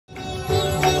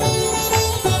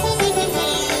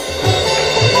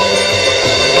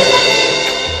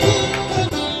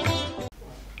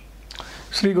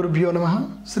శ్రీ గురుభ్యో నమః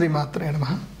శ్రీమాత్రే నమః.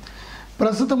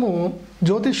 ప్రస్తుతము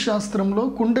జ్యోతిష్ శాస్త్రంలో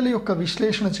కుండలి యొక్క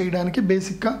విశ్లేషణ చేయడానికి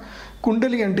బేసిక్గా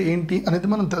కుండలి అంటే ఏంటి అనేది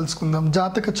మనం తెలుసుకుందాం.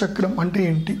 జాతక చక్రం అంటే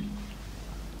ఏంటి?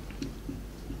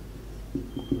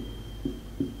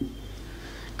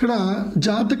 ఇక్కడ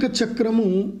జాతక చక్రము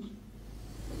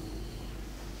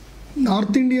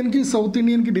నార్త్ ఇండియన్కి సౌత్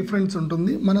ఇండియన్కి డిఫరెన్స్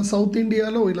ఉంటుంది. మన సౌత్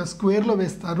ఇండియాలో ఇలా స్క్వేర్లో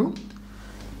వేస్తారు.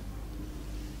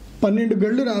 12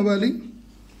 గళ్ళు రావాలి.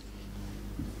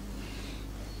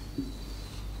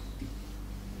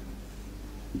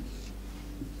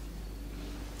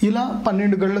 ఇలా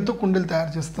 12 గళ్ళతో కుండలు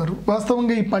తయారు చేస్తారు.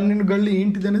 వాస్తవంగా ఈ 12 గళ్ళు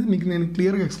ఏంటిది అనేది మీకు నేను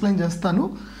క్లియర్గా ఎక్స్ప్లెయిన్ చేస్తాను.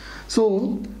 సో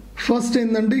ఫస్ట్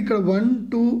ఏంటంటే ఇక్కడ 1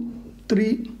 2 3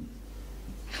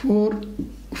 4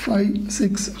 5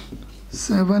 6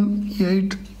 7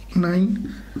 8 9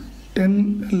 10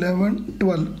 11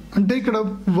 12 అంటే ఇక్కడ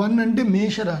 1 అంటే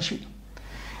మేషరాశి.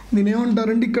 దీని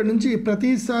ఏమంటారంటే ఇక్కడ నుంచి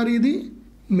ప్రతిసారి ఇది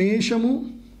మేషము,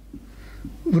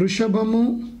 వృషభము,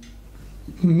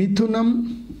 మిథునం,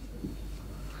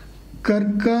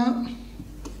 కర్క,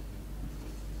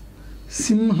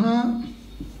 సింహ,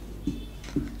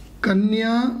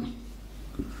 కన్యా,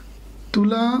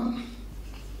 తుల,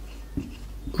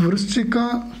 వృశ్చిక,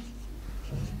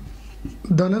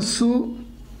 ధనస్సు,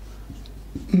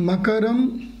 మకరం,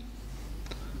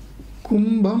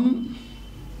 కుంభం,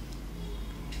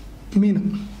 మీనం.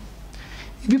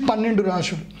 ఇవి 12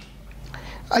 రాశులు.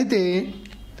 అయితే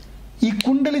ఈ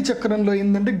కుండలి చక్రంలో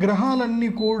ఏంటంటే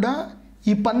గ్రహాలన్నీ కూడా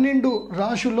ఈ 12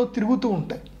 రాశుల్లో తిరుగుతూ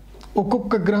ఉంటాయి.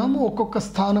 ఒక్కొక్క గ్రహం ఒక్కొక్క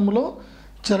స్థానంలో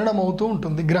చలనం అవుతూ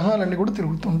ఉంటుంది. గ్రహాలన్నీ కూడా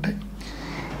తిరుగుతూ ఉంటాయి.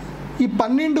 ఈ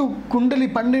 12 కుండలి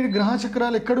 12 గ్రహ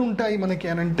చక్రాలు ఎక్కడ ఉంటాయి మనకి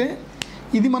అని అంటే,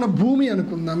 ఇది మన భూమి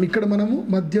అనుకుందాం. ఇక్కడ మనము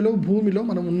మధ్యలో భూమిలో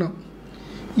మనం ఉన్నాం.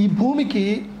 ఈ భూమికి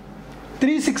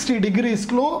 360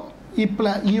 డిగ్రీస్లో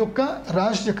ఈ యొక్క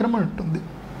రాశి చక్రం ఉంటుంది.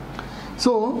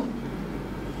 సో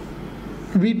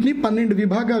వీటిని 12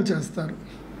 విభాగాలు చేస్తారు.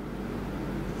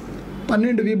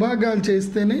 12 విభాగాలు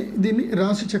చేస్తేనే దీన్ని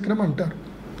రాశి చక్రం అంటారు.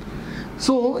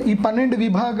 సో ఈ 12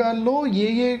 విభాగాల్లో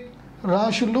ఏ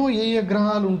రాశుల్లో ఏ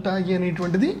గ్రహాలు ఉంటాయి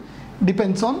అనేటువంటిది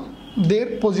డిపెండ్స్ ఆన్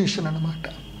దేర్ పొజిషన్ అన్నమాట.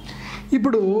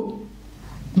 ఇప్పుడు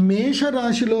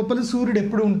మేషరాశి లోపల సూర్యుడు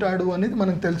ఎప్పుడు ఉంటాడు అనేది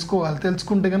మనం తెలుసుకోవాలి.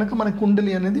 తెలుసుకుంటే కనుక మన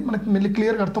కుండలి అనేది మనకు మళ్ళీ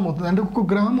క్లియర్గా అర్థమవుతుంది. అంటే ఒక్కొక్క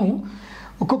గ్రహము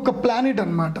ఒక్కొక్క ప్లానెట్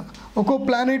అన్నమాట.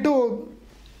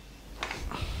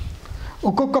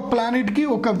 ఒక్కొక్క ప్లానెట్కి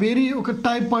ఒక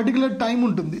పర్టికులర్ టైం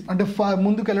ఉంటుంది. అంటే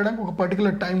ముందుకు వెళ్ళడానికి ఒక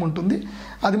పర్టికులర్ టైం ఉంటుంది.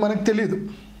 అది మనకు తెలియదు.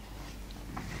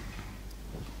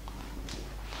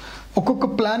 ఒక్కొక్క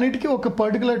ప్లానెట్కి ఒక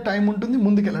పర్టికులర్ టైం ఉంటుంది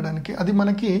ముందుకు వెళ్ళడానికి. అది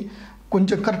మనకి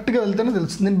కొంచెం కరెక్ట్గా వెళ్తేనే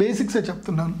తెలుస్తుంది. నేను బేసిక్సే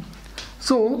చెప్తున్నాను.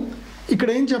 సో ఇక్కడ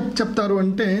ఏం చెప్తారు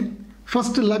అంటే,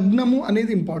 ఫస్ట్ లగ్నము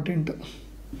అనేది ఇంపార్టెంట్.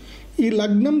 ఈ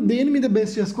లగ్నం దేని మీద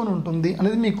బేస్ చేసుకొని ఉంటుంది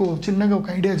అనేది మీకు చిన్నగా ఒక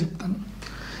ఐడియా చెప్తాను.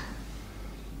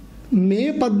 మే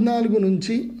 14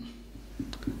 నుంచి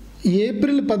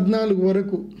ఏప్రిల్ 14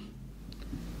 వరకు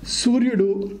సూర్యుడు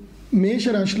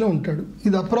మేషరాశిలో ఉంటాడు.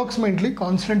 ఇది అప్రాక్సిమేట్లీ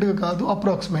కాన్స్టెంట్గా కాదు,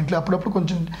 అప్రాక్సిమేట్లీ అప్పుడప్పుడు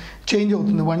కొంచెం చేంజ్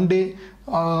అవుతుంది. 1 డే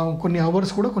కొన్ని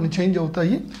అవర్స్ కూడా కొన్ని చేంజ్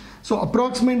అవుతాయి. సో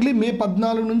అప్రాక్సిమేట్లీ మే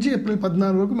 14 నుంచి ఏప్రిల్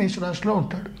 14 వరకు మేషరాశిలో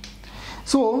ఉంటాడు.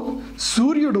 సో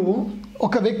సూర్యుడు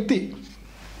ఒక వ్యక్తి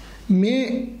మే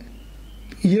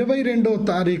 22వ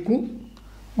తారీఖు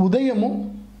ఉదయము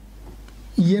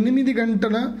 8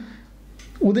 గంటల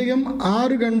ఉదయం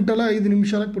 6 గంటల 5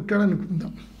 నిమిషాలకు పుట్టాడు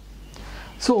అనుకుందాం.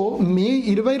 సో మే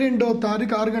 22వ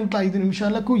తారీఖు 6 గంటల 5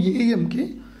 నిమిషాలకు ఏఎంకి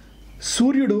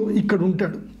సూర్యుడు ఇక్కడ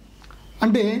ఉంటాడు.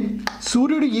 అంటే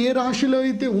సూర్యుడు ఏ రాశిలో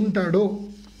అయితే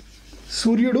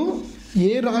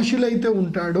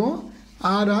ఉంటాడో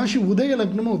ఆ రాశి ఉదయ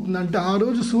లగ్నం అవుతుంది. అంటే ఆ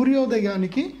రోజు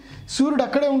సూర్యోదయానికి సూర్యుడు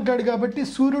అక్కడే ఉంటాడు. కాబట్టి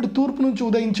సూర్యుడు తూర్పు నుంచి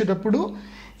ఉదయించేటప్పుడు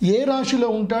ఏ రాశిలో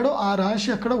ఉంటాడో ఆ రాశి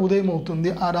అక్కడ ఉదయం అవుతుంది.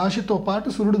 ఆ రాశితో పాటు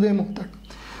సూర్యుడు ఉదయం అవుతాడు.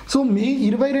 సో మే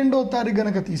 22వ తారీఖు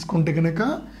కనుక తీసుకుంటే కనుక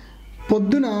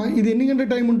పొద్దున ఇది ఎన్ని గంటల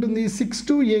టైం ఉంటుంది? 6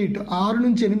 to 8 6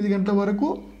 నుంచి 8 గంటల వరకు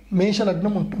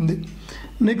మేషలగ్నం ఉంటుంది.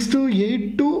 నెక్స్ట్ 8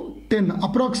 to 10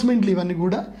 అప్రాక్సిమేట్లీ ఇవన్నీ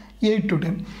కూడా 8 to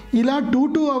 10 ఇలా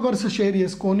 2 అవర్స్ షేర్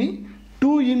చేసుకొని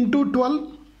 2 into 12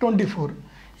 24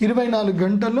 24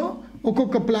 గంటల్లో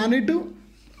ఒక్కొక్క ప్లానెట్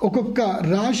ఒక్కొక్క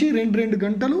రాశి 2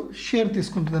 గంటలు షేర్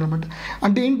తీసుకుంటుంది అనమాట.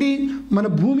 అంటే ఏంటి, మన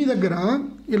భూమి దగ్గర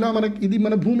ఇలా ఇది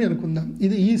మన భూమి అనుకుందాం.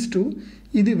 ఇది ఈస్ట్,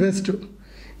 ఇది వెస్ట్.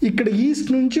 ఇక్కడ ఈస్ట్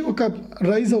నుంచి ఒక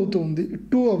రైజ్ అవుతుంది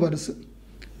 2 అవర్స్.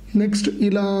 నెక్స్ట్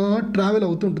ఇలా ట్రావెల్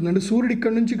అవుతుంటుంది. అంటే సూర్యుడు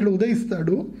ఇక్కడ నుంచి ఇక్కడ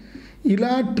ఉదయిస్తాడు.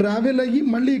 ఇలా ట్రావెల్ అయ్యి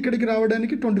మళ్ళీ ఇక్కడికి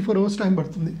రావడానికి 24 అవర్స్ టైం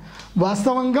పడుతుంది.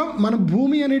 వాస్తవంగా మన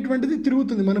భూమి అనేటువంటిది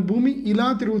తిరుగుతుంది. మన భూమి ఇలా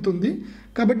తిరుగుతుంది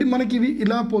కాబట్టి మనకి ఇవి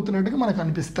ఇలా పోతున్నట్టుగా మనకు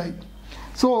అనిపిస్తాయి.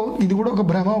 సో ఇది కూడా ఒక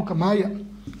భ్రమ, ఒక మాయ.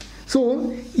 సో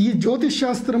ఈ జ్యోతిష్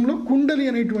శాస్త్రంలో కుండలి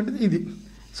అనేటువంటిది ఇది.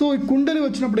 సో ఈ కుండలి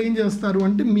వచ్చినప్పుడు ఏం చేస్తారు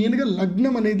అంటే మెయిన్గా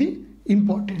లగ్నం అనేది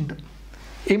ఇంపార్టెంట్.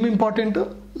 ఏమి ఇంపార్టెంట్?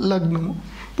 లగ్నము.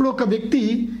 ఇప్పుడు ఒక వ్యక్తి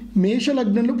మేష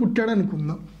లగ్నంలో పుట్టాడు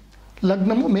అనుకుందాం,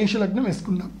 లగ్నము మేష లగ్నం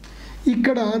వేసుకుందాం.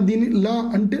 ఇక్కడ దీని లా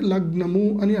అంటే లగ్నము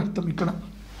అని అర్థం ఇక్కడ.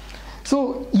 సో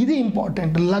ఇది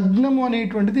ఇంపార్టెంట్. లగ్నము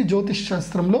అనేటువంటిది జ్యోతిష్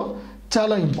శాస్త్రంలో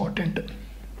చాలా ఇంపార్టెంట్.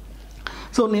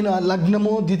 సో నేను ఆ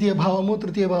లగ్నము, ద్వితీయ భావము,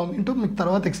 తృతీయ భావం ఏంటో మీకు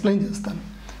తర్వాత ఎక్స్ప్లెయిన్ చేస్తాను.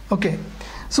 ఓకే.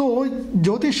 సో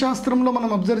జ్యోతిష్ శాస్త్రంలో మనం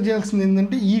అబ్జర్వ్ చేయాల్సింది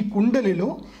ఏంటంటే ఈ కుండలిలో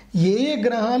ఏ ఏ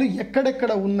గ్రహాలు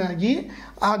ఎక్కడెక్కడ ఉన్నాయి,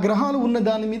 ఆ గ్రహాలు ఉన్న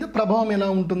దాని మీద ప్రభావం ఎలా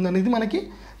ఉంటుందనేది మనకి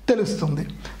తెలుస్తుంది.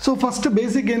 సో ఫస్ట్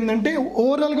బేసిక్ ఏంటంటే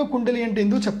ఓవరాల్గా కుండలి అంటే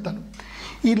ఏందో చెప్తాను.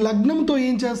 ఈ లగ్నంతో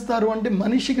ఏం చేస్తారు అంటే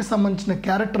మనిషికి సంబంధించిన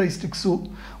క్యారెక్టరిస్టిక్స్,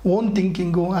 ఓన్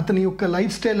థింకింగ్, అతని యొక్క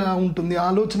లైఫ్ స్టైల్ ఎలా ఉంటుంది,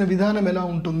 ఆలోచన విధానం ఎలా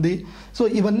ఉంటుంది, సో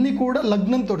ఇవన్నీ కూడా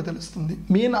లగ్నంతో తెలుస్తుంది.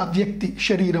 మెయిన్ ఆ వ్యక్తి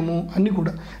శరీరము అన్నీ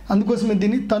కూడా. అందుకోసమే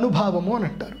దీన్ని తనుభావము అని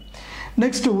అంటారు.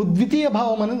 నెక్స్ట్ ద్వితీయ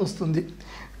భావం అనేది వస్తుంది.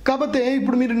 కాకపోతే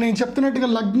ఇప్పుడు మీరు నేను చెప్తున్నట్టుగా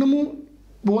లగ్నము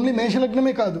ఓన్లీ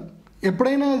మేషలగ్నమే కాదు,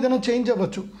 ఎప్పుడైనా ఏదైనా చేంజ్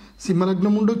అవ్వచ్చు.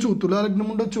 సింహలగ్నం ఉండొచ్చు, తులాలగ్నం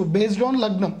ఉండొచ్చు, బేస్డ్ ఆన్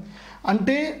లగ్నం.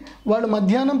 అంటే వాళ్ళు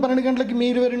మధ్యాహ్నం 12 గంటలకి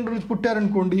మీరు 22 రోజు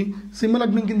పుట్టారనుకోండి,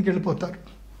 సింహలగ్నం కిందకి వెళ్ళిపోతారు.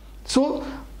 సో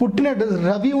పుట్టిన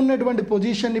రవి ఉన్నటువంటి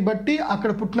పొజిషన్ని బట్టి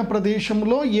అక్కడ పుట్టిన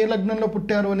ప్రదేశంలో ఏ లగ్నంలో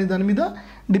పుట్టారు అనే దాని మీద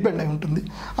డిపెండ్ అయి ఉంటుంది.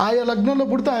 ఆయా లగ్నంలో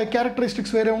పుడితే ఆ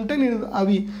క్యారెక్టరిస్టిక్స్ వేరే ఉంటాయి. నేను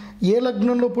అవి ఏ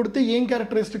లగ్నంలో పుడితే ఏం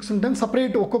క్యారెక్టరిస్టిక్స్ ఉంటాయని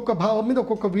సపరేట్ ఒక్కొక్క భావం మీద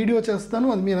ఒక్కొక్క వీడియో చేస్తాను,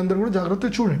 అది మీరందరూ కూడా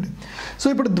జాగ్రత్తగా చూడండి. సో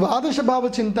ఇప్పుడు ద్వాదశ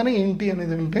భావ చింతన ఏంటి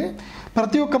అనేది అంటే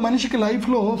ప్రతి ఒక్క మనిషికి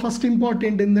లైఫ్లో ఫస్ట్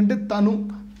ఇంపార్టెంట్ ఏంటంటే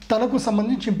తనకు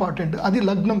సంబంధించి ఇంపార్టెంట్, అది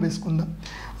లగ్నం వేసుకుందాం.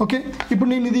 ఓకే. ఇప్పుడు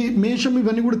నేను ఇది మేషం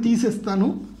ఇవన్నీ కూడా తీసేస్తాను.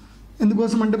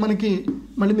 ఎందుకోసం అంటే మనకి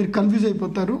మళ్ళీ మీరు కన్ఫ్యూజ్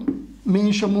అయిపోతారు.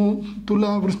 మేషము, తుల,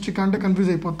 వృశ్చిక అంటే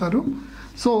కన్ఫ్యూజ్ అయిపోతారు.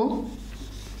 సో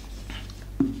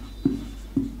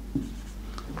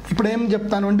ఇప్పుడు ఏం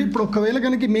చెప్తాను అంటే ఇప్పుడు ఒకవేళ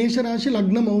కనుక మేషరాశి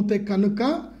లగ్నం అవుతే కనుక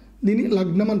దీన్ని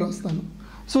లగ్నం అని రాస్తాను.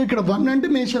 సో ఇక్కడ 1 అంటే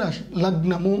మేషరాశి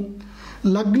లగ్నము.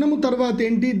 లగ్నము తర్వాత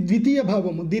ఏంటి? ద్వితీయ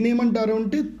భావము. దీన్ని ఏమంటారు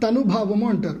అంటే తనుభావము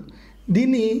అంటారు,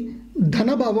 దీన్ని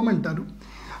ధనభావం అంటారు.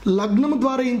 లగ్నము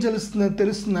ద్వారా ఏం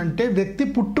తెలుస్తుందంటే వ్యక్తి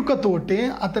పుట్టుకతోటే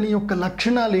అతని యొక్క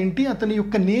లక్షణాలు ఏంటి, అతని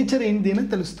యొక్క నేచర్ ఏంటి అని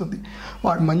తెలుస్తుంది.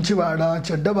 వాడు మంచివాడా,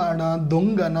 చెడ్డవాడా,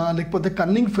 దొంగనా, లేకపోతే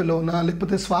కన్నింగ్ ఫెలోనా,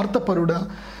 లేకపోతే స్వార్థపరుడా,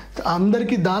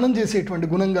 అందరికీ దానం చేసేటువంటి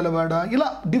గుణం గలవాడా, ఇలా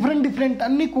డిఫరెంట్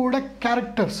అన్నీ కూడా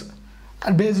క్యారెక్టర్స్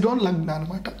బేస్డ్ ఆన్ లగ్న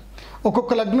అనమాట.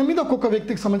 ఒక్కొక్క లగ్నం మీద ఒక్కొక్క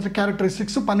వ్యక్తికి సంబంధించిన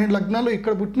క్యారెక్టరిస్టిక్స్. 12 లగ్నాలు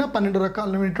ఇక్కడ పుట్టిన 12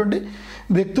 రకాలైనటువంటి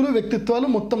వ్యక్తిత్వాలు,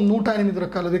 మొత్తం 108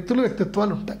 రకాల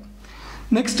వ్యక్తిత్వాలు ఉంటాయి.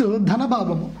 నెక్స్ట్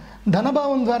ధనభావము.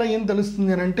 ధనభావం ద్వారా ఏం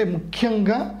తెలుస్తుంది అని అంటే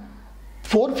ముఖ్యంగా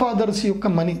ఫోర్ ఫాదర్స్ యొక్క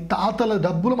మనీ, తాతల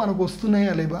డబ్బులు మనకు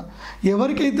వస్తున్నాయా లేవా.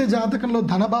 ఎవరికైతే జాతకంలో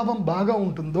ధనభావం బాగా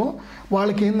ఉంటుందో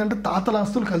వాళ్ళకి ఏంటంటే తాతల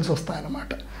ఆస్తులు కలిసి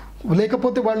వస్తాయన్నమాట.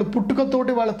 లేకపోతే వాళ్ళు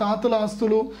పుట్టుకతోటి వాళ్ళ తాతల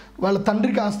ఆస్తులు, వాళ్ళ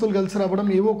తండ్రికి ఆస్తులు కలిసి రావడం,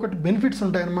 ఏవో ఒకటి బెనిఫిట్స్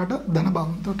ఉంటాయన్నమాట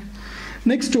ధనభావంతో.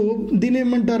 నెక్స్ట్ దీని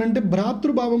ఏమంటారంటే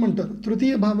భ్రాతృభావం అంటారు.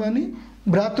 తృతీయ భావాన్ని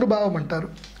భ్రాతృభావం అంటారు.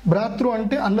 భ్రాతృ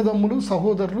అంటే అన్నదమ్ములు,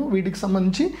 సహోదరులు, వీటికి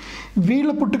సంబంధించి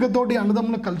వీళ్ళ పుట్టుకతోటి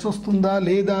అన్నదమ్ములకు కలిసి వస్తుందా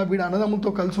లేదా, వీడు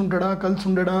అన్నదమ్ములతో కలిసి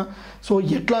ఉండడా, సో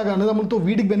ఎట్లాగా అన్నదమ్ములతో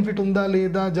వీడికి బెనిఫిట్ ఉందా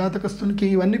లేదా జాతకస్తునికి,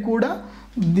 ఇవన్నీ కూడా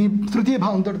తృతీయ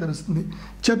భావంతో తెలుస్తుంది.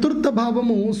 చతుర్థ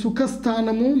భావము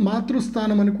సుఖస్థానము,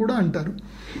 మాతృస్థానం అని కూడా అంటారు.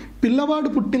 పిల్లవాడు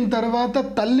పుట్టిన తర్వాత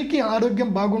తల్లికి ఆరోగ్యం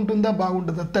బాగుంటుందా,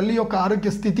 తల్లి యొక్క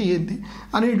ఆరోగ్య స్థితి ఏంటి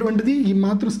అనేటువంటిది ఈ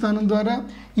మాతృస్థానం ద్వారా,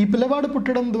 ఈ పిల్లవాడు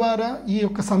పుట్టడం ద్వారా, ఈ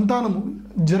యొక్క సంతానము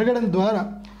జరగడం ద్వారా,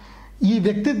 ఈ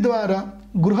వ్యక్తి ద్వారా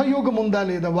గృహయోగం ఉందా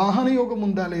లేదా, వాహన యోగం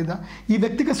ఉందా లేదా, ఈ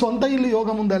వ్యక్తికి సొంత ఇల్లు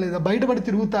యోగం ఉందా లేదా, బయటపడి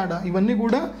తిరుగుతాడా, ఇవన్నీ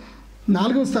కూడా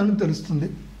 4వ స్థానం తెలుస్తుంది.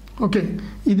 ఓకే.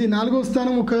 ఇది 4వ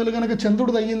స్థానం ఒకవేళ కనుక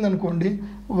చంద్రుడిది అయ్యింది అనుకోండి,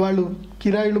 వాళ్ళు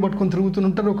కిరాయిలు పట్టుకొని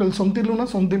తిరుగుతుంటారు, ఒకవేళ సొంత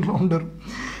ఇంట్లో ఉండరు.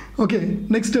 ఓకే.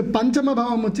 నెక్స్ట్ పంచమ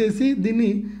భావం వచ్చేసి దీన్ని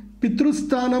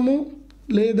పితృస్థానము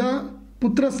లేదా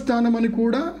పుత్రస్థానం అని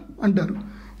కూడా అంటారు.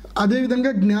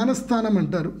 అదేవిధంగా జ్ఞానస్థానం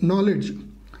అంటారు, నాలెడ్జ్.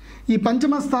 ఈ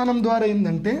పంచమ స్థానం ద్వారా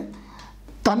ఏంటంటే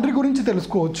తండ్రి గురించి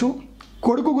తెలుసుకోవచ్చు,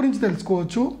 కొడుకు గురించి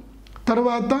తెలుసుకోవచ్చు,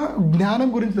 తర్వాత జ్ఞానం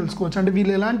గురించి తెలుసుకోవచ్చు. అంటే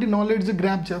వీళ్ళు ఎలాంటి నాలెడ్జ్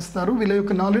గ్రాప్ చేస్తారు, వీళ్ళ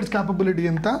యొక్క నాలెడ్జ్ క్యాపబిలిటీ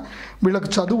ఎంత, వీళ్ళకి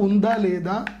చదువు ఉందా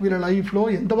లేదా, వీళ్ళ లైఫ్లో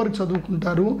ఎంతవరకు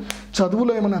చదువుకుంటారు,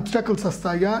 చదువులో ఏమైనా అబ్స్టాకల్స్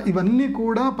వస్తాయా, ఇవన్నీ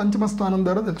కూడా పంచమ స్థానం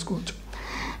ద్వారా తెలుసుకోవచ్చు.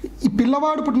 ఈ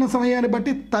పిల్లవాడు పుట్టిన సమయాన్ని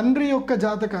బట్టి తండ్రి యొక్క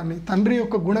జాతకాన్ని, తండ్రి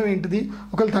యొక్క గుణం ఏంటిది,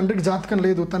 ఒకవేళ తండ్రికి జాతకం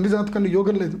లేదు, తండ్రి జాతకంలో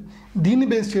యోగం లేదు, దీన్ని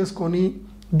బేస్ చేసుకొని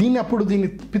దీన్ని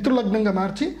పితృలగ్నంగా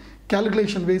మార్చి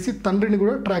క్యాలిక్యులేషన్ వేసి తండ్రిని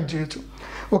కూడా ట్రాక్ చేయొచ్చు.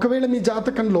 ఒకవేళ మీ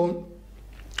జాతకంలో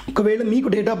ఒకవేళ మీకు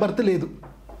డేట్ ఆఫ్ బర్త్ లేదు,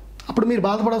 అప్పుడు మీరు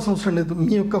బాధపడాల్సిన అవసరం లేదు.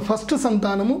 మీ యొక్క ఫస్ట్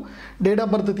సంతానము డేట్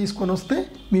ఆఫ్ బర్త్ తీసుకొని వస్తే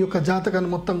మీ యొక్క జాతకాన్ని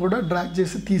మొత్తం కూడా డ్రాగ్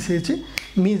చేసి తీసేసి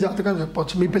మీ జాతకాన్ని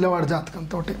చెప్పవచ్చు, మీ పిల్లవాడి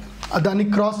జాతకంతో. దాన్ని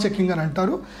క్రాస్ చెకింగ్ అని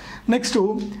అంటారు. నెక్స్ట్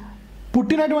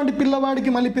పుట్టినటువంటి పిల్లవాడికి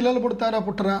మళ్ళీ పిల్లలు పుడతారా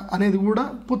పుట్టరా అనేది కూడా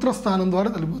పుత్రస్థానం ద్వారా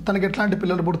తెలుపు. తనకి ఎట్లాంటి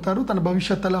పిల్లలు పుడతారు, తన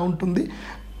భవిష్యత్తు ఎలా ఉంటుంది,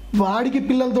 వాడికి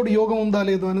పిల్లలతో యోగం ఉందా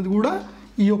లేదు అనేది కూడా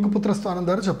ఈ యొక్క పుత్రస్థానం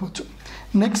ద్వారా చెప్పవచ్చు.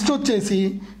 నెక్స్ట్ వచ్చేసి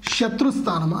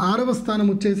శత్రుస్థానం. 6వ స్థానం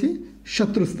వచ్చేసి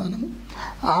శత్రుస్థానము.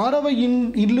 6వ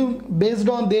ఇల్లు బేస్డ్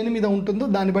ఆన్ దేని మీద ఉంటుందో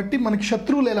దాన్ని బట్టి మనకి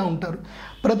శత్రువులు ఎలా ఉంటారు.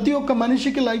 ప్రతి ఒక్క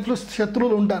మనిషికి లైఫ్లో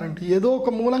శత్రువులు ఉంటారండి. ఏదో ఒక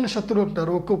మూలంగా శత్రువులు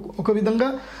ఉంటారు. ఒక విధంగా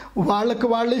వాళ్ళకి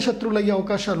వాళ్ళే శత్రువులు అయ్యే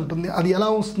అవకాశాలు ఉంటుంది. అది ఎలా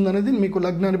వస్తుంది అనేది మీకు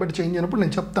లగ్నాన్ని బట్టి చేంజ్ అయినప్పుడు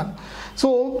నేను చెప్తాను. సో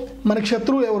మనకి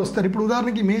శత్రువులు ఎవరు వస్తారు? ఇప్పుడు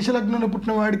ఉదాహరణకి మేష లగ్నంలో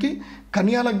పుట్టిన వాడికి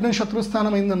కన్యా లగ్నం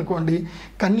శత్రుస్థానం అయిందనుకోండి.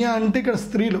 కన్యా అంటే ఇక్కడ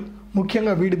స్త్రీలు,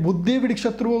 ముఖ్యంగా వీడి బుద్ధి వీడికి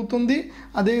శత్రువు అవుతుంది.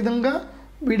 అదేవిధంగా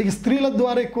వీడికి స్త్రీల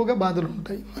ద్వారా ఎక్కువగా బాధలు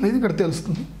ఉంటాయి అనేది ఇక్కడ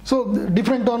తెలుస్తుంది. సో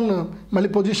డిఫరెంట్ ఆన్ మళ్ళీ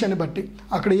పొజిషన్ని బట్టి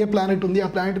అక్కడ ఏ ప్లానెట్ ఉంది, ఆ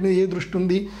ప్లానెట్ మీద ఏ దృష్టి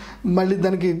ఉంది, మళ్ళీ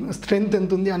దానికి స్ట్రెంగ్త్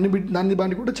ఎంత ఉంది, దాన్ని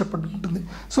బాని కూడా చెప్పడం ఉంటుంది.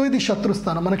 సో ఇది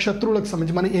శత్రుస్థానం. మనకు శత్రువులకు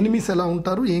సంబంధించి మన ఎనిమీస్ ఎలా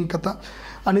ఉంటారు, ఏం కథ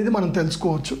అనేది మనం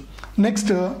తెలుసుకోవచ్చు.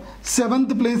 Next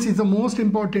 7th place is the most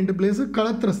important place,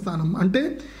 కళత్ర స్థానం. అంటే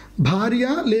భార్య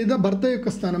లేదా భర్త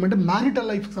యొక్క స్థానం, అంటే మ్యారిటల్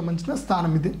లైఫ్కి సంబంధించిన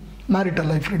స్థానం ఇది, మ్యారిటల్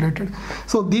లైఫ్ రిలేటెడ్.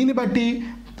 సో దీన్ని బట్టి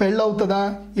పెళ్ళి అవుతుందా,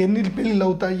 ఎన్ని పెళ్ళిళ్ళు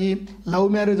అవుతాయి, లవ్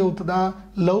మ్యారేజ్ అవుతుందా,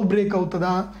 లవ్ బ్రేక్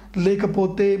అవుతుందా,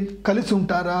 లేకపోతే కలిసి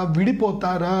ఉంటారా,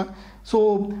 విడిపోతారా. సో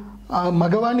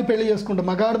మగవాడిని పెళ్లి చేసుకుంటా,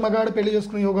 మగాడు పెళ్లి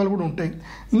చేసుకునే యోగాలు కూడా ఉంటాయి.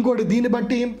 ఇంకోటి దీన్ని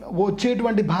బట్టి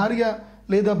వచ్చేటువంటి భార్య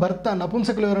లేదా భర్త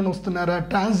నపుంసకులు ఎవరైనా వస్తున్నారా,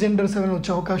 ట్రాన్స్జెండర్స్ ఎవరైనా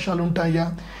వచ్చే అవకాశాలు ఉంటాయా,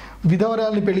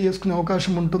 విధవరాల్ని పెళ్లి చేసుకునే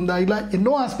అవకాశం ఉంటుందా, ఇలా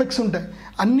ఎన్నో ఆస్పెక్ట్స్ ఉంటాయి.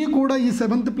 అన్నీ కూడా ఈ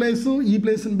 7th ప్లేసు ఈ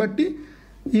ప్లేస్ని బట్టి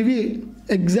ఇవి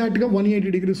ఎగ్జాక్ట్గా 180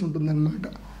 degrees ఉంటుందన్నమాట.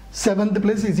 7th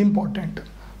place is important.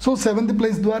 So 7th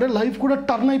place ద్వారా లైఫ్ కూడా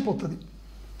టర్న్ అయిపోతుంది.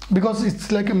 Because it's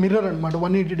like a mirror అనమాట,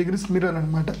 180 degrees మిర్రర్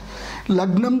అనమాట.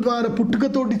 లగ్నం ద్వారా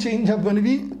పుట్టుకతోటి చేంజ్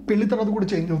అవ్వనివి పెళ్లి తర్వాత కూడా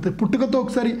చేంజ్ అవుతాయి. పుట్టుకతో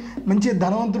ఒకసారి మంచి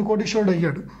ధనవంతుడు కోటీశ్వరుడు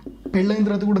అయ్యాడు, పెళ్ళైన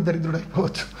తర్వాత కూడా దరిద్రుడు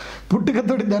అయిపోవచ్చు.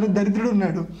 పుట్టుకతోటి దరిద్రుడు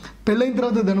ఉన్నాడు, పెళ్ళైన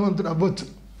తర్వాత ధనవంతుడు అవ్వచ్చు.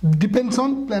 Depends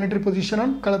on planetary position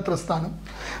on కళత్ర స్థానం.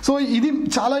 సో ఇది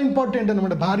చాలా ఇంపార్టెంట్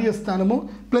అనమాట. భార్య స్థానము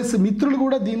ప్లస్ మిత్రులు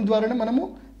కూడా దీని ద్వారానే మనము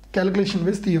క్యాలిక్యులేషన్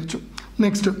వేసి తీయవచ్చు.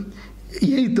 నెక్స్ట్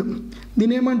 8th,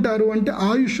 దీని ఏమంటారు అంటే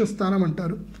ఆయుష్ స్థానం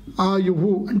అంటారు.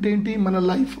 ఆయువు అంటే ఏంటి? మన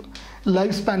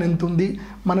లైఫ్ స్పాన్ ఎంత ఉంది,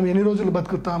 మనం ఎన్ని రోజులు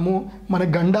బతుకుతాము, మన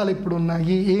గండాలు ఎప్పుడు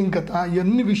ఉన్నాయి, ఏం కథ,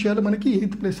 ఇవన్నీ విషయాలు మనకి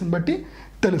 8th ప్లేస్ని బట్టి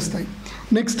తెలుస్తాయి.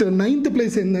 నెక్స్ట్ 9th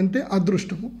ప్లేస్ ఏంటంటే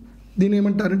అదృష్టము. దీని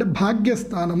ఏమంటారంటే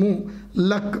భాగ్యస్థానము,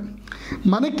 లక్.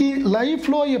 మనకి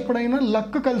లైఫ్లో ఎప్పుడైనా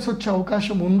లక్ కలిసి వచ్చే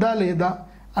అవకాశం ఉందా లేదా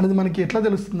అనేది మనకి ఎట్లా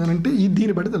తెలుస్తుంది అంటే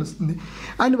దీన్ని బట్టి తెలుస్తుంది.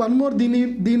 అండ్ వన్ మోర్,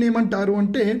 దీన్ని ఏమంటారు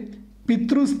అంటే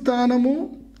పితృస్థానము,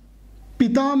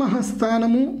 పితామహ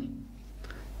స్థానము,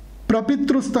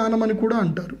 ప్రపితృస్థానం అని కూడా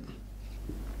అంటారు.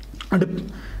 అంటే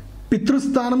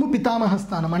పితృస్థానము, పితామహ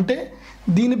స్థానం అంటే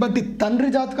దీన్ని బట్టి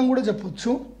తండ్రి జాతకం కూడా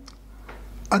చెప్పవచ్చు.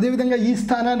 అదేవిధంగా ఈ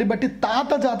స్థానాన్ని బట్టి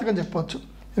తాత జాతకం చెప్పవచ్చు.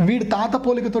 వీడి తాత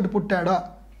పోలికతోటి పుట్టాడా,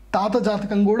 తాత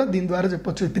జాతకం కూడా దీని ద్వారా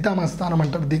చెప్పవచ్చు. పితామహ స్థానం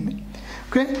అంటారు దీన్ని.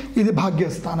 ఓకే, ఇది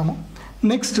భాగ్యస్థానము.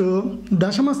 నెక్స్ట్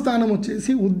 10వ స్థానం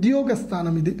వచ్చేసి ఉద్యోగ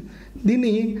స్థానం.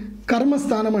 దీన్ని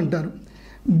కర్మస్థానం అంటారు.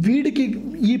 వీడికి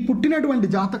ఈ పుట్టినటువంటి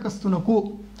జాతకస్తునకు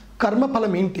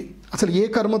కర్మఫలం ఏంటి, అసలు ఏ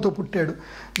కర్మతో పుట్టాడు,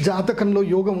 జాతకంలో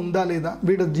యోగం ఉందా లేదా,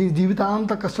 వీడు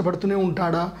జీవితాంతం కష్టపడుతూనే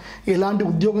ఉంటాడా, ఎలాంటి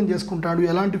ఉద్యోగం చేసుకుంటాడు,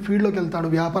 ఎలాంటి ఫీల్డ్లోకి వెళ్తాడు,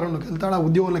 వ్యాపారంలోకి వెళ్తాడా,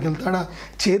 ఉద్యోగంలోకి వెళ్తాడా,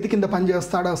 చేతి కింద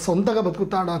పనిచేస్తాడా, సొంతగా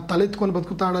బతుకుతాడా, తలెత్తుకొని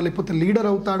బతుకుతాడా, లేకపోతే లీడర్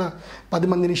అవుతాడా, 10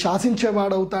 మందిని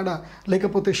శాసించేవాడు అవుతాడా,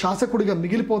 లేకపోతే శాసకుడిగా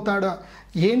మిగిలిపోతాడా,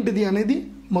 ఏంటిది అనేది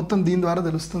మొత్తం దీని ద్వారా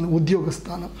తెలుస్తుంది. ఉద్యోగ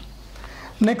స్థానం.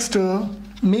 నెక్స్ట్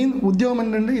మెయిన్ ఉద్యోగం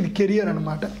ఏంటంటే ఇది కెరియర్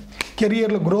అనమాట.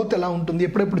 కెరియర్లో గ్రోత్ ఎలా ఉంటుంది,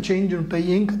 ఎప్పుడెప్పుడు చేంజ్ ఉంటాయి,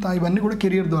 ఏం కథ, ఇవన్నీ కూడా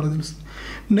కెరియర్ ద్వారా తెలుస్తుంది.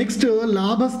 నెక్స్ట్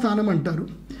లాభస్థానం అంటారు.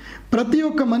 ప్రతి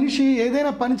ఒక్క మనిషి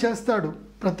ఏదైనా పని చేస్తాడు,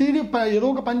 ప్రతిదీ ఏదో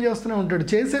ఒక పని చేస్తూనే ఉంటాడు.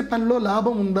 చేసే పనిలో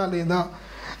లాభం ఉందా లేదా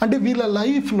అంటే వీళ్ళ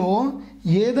లైఫ్లో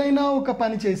ఏదైనా ఒక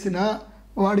పని చేసినా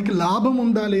వాడికి లాభం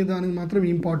ఉందా లేదా అనేది మాత్రం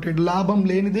ఇంపార్టెంట్. లాభం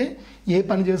లేనిదే ఏ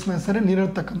పని చేసినా సరే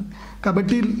నిరర్థకం.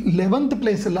 కాబట్టి 11th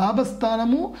ప్లేస్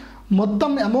లాభస్థానము.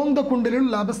 మొత్తం అమౌంట్ ద కుండలిలో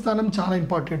లాభస్థానం చాలా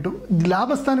ఇంపార్టెంట్.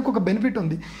 లాభస్థానానికి ఒక బెనిఫిట్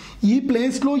ఉంది. ఈ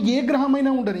ప్లేస్లో ఏ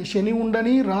గ్రహమైనా ఉండని, శని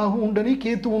ఉండని, రాహు ఉండని,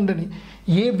 కేతు ఉండని,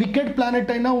 ఏ వికెట్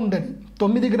ప్లానెట్ అయినా ఉండని,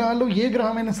 9 గ్రహాల్లో ఏ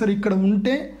గ్రహమైనా సరే ఇక్కడ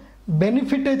ఉంటే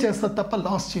బెనిఫిటే చేస్తుంది తప్ప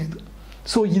లాస్ చేయదు.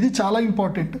 సో ఇది చాలా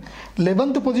ఇంపార్టెంట్.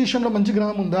 11th పొజిషన్లో మంచి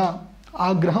గ్రహం ఉందా, ఆ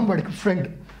గ్రహం వాడికి friend,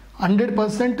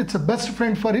 100% it's best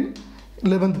friend for him.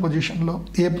 11th పొజిషన్లో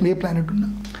ఏ ప్లానెట్ ఉన్నా.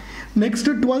 నెక్స్ట్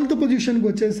 12th పొజిషన్కి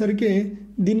వచ్చేసరికి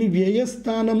దీన్ని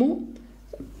వ్యయస్థానము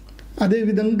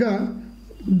అదేవిధంగా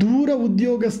దూర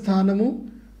ఉద్యోగ స్థానము,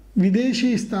 విదేశీ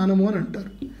స్థానము అని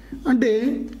అంటారు. అంటే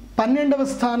 12వ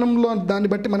స్థానంలో దాన్ని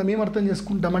బట్టి మనం ఏం అర్థం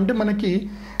చేసుకుంటామంటే మనకి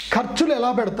ఖర్చులు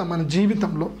ఎలా పెడతాం మన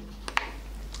జీవితంలో.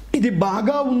 ఇది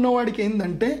బాగా ఉన్నవాడికి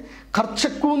ఏంటంటే ఖర్చు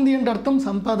ఎక్కువ ఉంది అంటే అర్థం,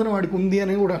 సంపాదన వాడికి ఉంది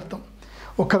అని కూడా అర్థం.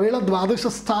 ఒకవేళ ద్వాదశ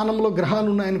స్థానంలో గ్రహాలు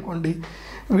ఉన్నాయనుకోండి,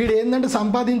 వీడు ఏంటంటే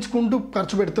సంపాదించుకుంటూ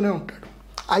ఖర్చు పెడుతూనే ఉంటాడు.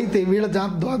 అయితే వీళ్ళ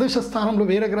ద్వాదశ స్థానంలో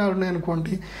వేరే గ్రహాలు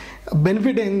ఉన్నాయనుకోండి,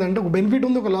 బెనిఫిట్ ఏంటంటే ఒక బెనిఫిట్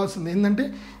ఉంది, ఒక లాస్ ఉంది. ఏంటంటే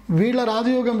వీళ్ళ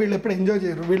రాజయోగం వీళ్ళు ఎప్పుడు ఎంజాయ్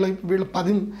చేయరు. వీళ్ళ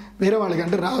వేరే వాళ్ళకి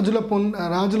అంటే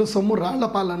రాజుల సొమ్ము రాళ్ల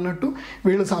పాలు అన్నట్టు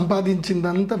వీళ్ళు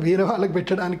సంపాదించిందంతా వేరే వాళ్ళకి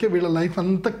పెట్టడానికే వీళ్ళ లైఫ్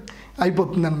అంతా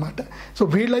అయిపోతుంది అనమాట. సో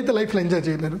వీళ్ళైతే లైఫ్లో ఎంజాయ్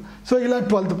చేయలేరు. సో ఇలా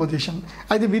 12th పొజిషన్.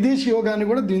 అయితే విదేశీ యోగాన్ని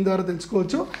కూడా దీని ద్వారా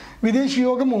తెలుసుకోవచ్చు. విదేశీ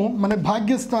యోగము మన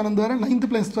భాగ్యస్థానం ద్వారా 9th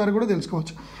ప్లేస్ ద్వారా కూడా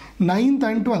తెలుసుకోవచ్చు. 9th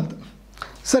and 12th.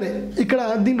 సరే, ఇక్కడ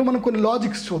దీంట్లో మనం కొన్ని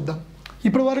లాజిక్స్ చూద్దాం.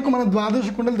 ఇప్పటి వరకు మనం ద్వాదశ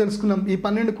కుండలు తెలుసుకున్నాం. ఈ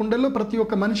 12 కుండల్లో ప్రతి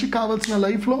ఒక్క మనిషికి కావాల్సిన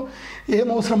లైఫ్లో ఏం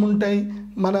అవసరం ఉంటాయి,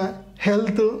 మన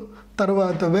హెల్త్,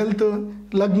 తర్వాత వెల్త్,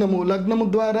 లగ్నము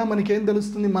ద్వారా మనకి ఏం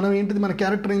తెలుస్తుంది, మనం ఏంటిది, మన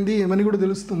క్యారెక్టర్ ఏంటి ఇవన్నీ కూడా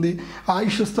తెలుస్తుంది.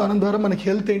 ఆయుష్ స్థానం ద్వారా మనకి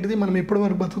హెల్త్ ఏంటిది, మనం ఎప్పటి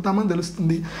వరకు బతుకుతామని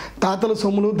తెలుస్తుంది. తాతల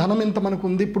సొమ్ములు, ధనం ఎంత మనకు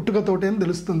ఉంది, పుట్టుకతోటి అని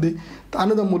తెలుస్తుంది.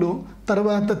 అన్నదమ్ములు,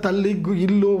 తర్వాత తల్లి,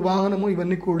 ఇల్లు, వాహనము,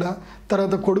 ఇవన్నీ కూడా.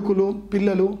 తర్వాత కొడుకులు,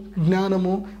 పిల్లలు,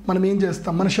 జ్ఞానము, మనం ఏం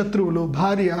చేస్తాం, మన శత్రువులు,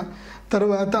 భార్య,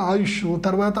 తర్వాత ఆయుష్,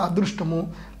 తర్వాత అదృష్టము,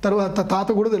 తర్వాత తాత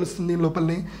కూడా తెలుస్తుంది దీని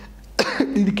లోపలనే.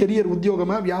 ఇది కెరియర్,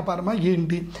 ఉద్యోగమా, వ్యాపారమా,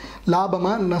 ఏంటి,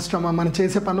 లాభమా, నష్టమా, మనం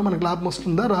చేసే పనులు మనకు లాభం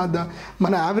వస్తుందా రాదా,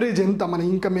 మన యావరేజ్ ఎంత, మన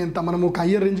ఇన్కమ్ ఎంత, మనము ఒక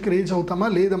హయ్యర్ రేంజ్కి రీచ్ అవుతామా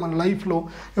లేదా మన లైఫ్లో,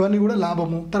 ఇవన్నీ కూడా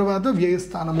లాభము. తర్వాత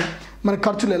వ్యయస్థానము, మన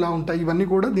ఖర్చులు ఎలా ఉంటాయి, ఇవన్నీ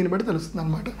కూడా దీన్ని బట్టి తెలుస్తుంది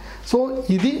అనమాట. సో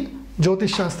ఇది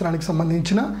జ్యోతిష్ శాస్త్రానికి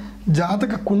సంబంధించిన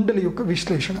జాతక కుండలి యొక్క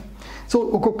విశ్లేషణ. సో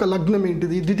ఒక్కొక్క లగ్నం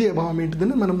ఏంటిది, ద్వితీయ భావం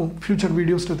ఏంటిదని మనము ఫ్యూచర్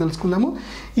వీడియోస్లో తెలుసుకుందాము.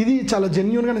 ఇది చాలా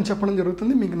జెన్యూన్గా నేను చెప్పడం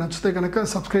జరుగుతుంది. మీకు నచ్చితే కనుక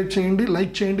సబ్స్క్రైబ్ చేయండి,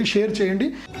 లైక్ చేయండి, షేర్ చేయండి.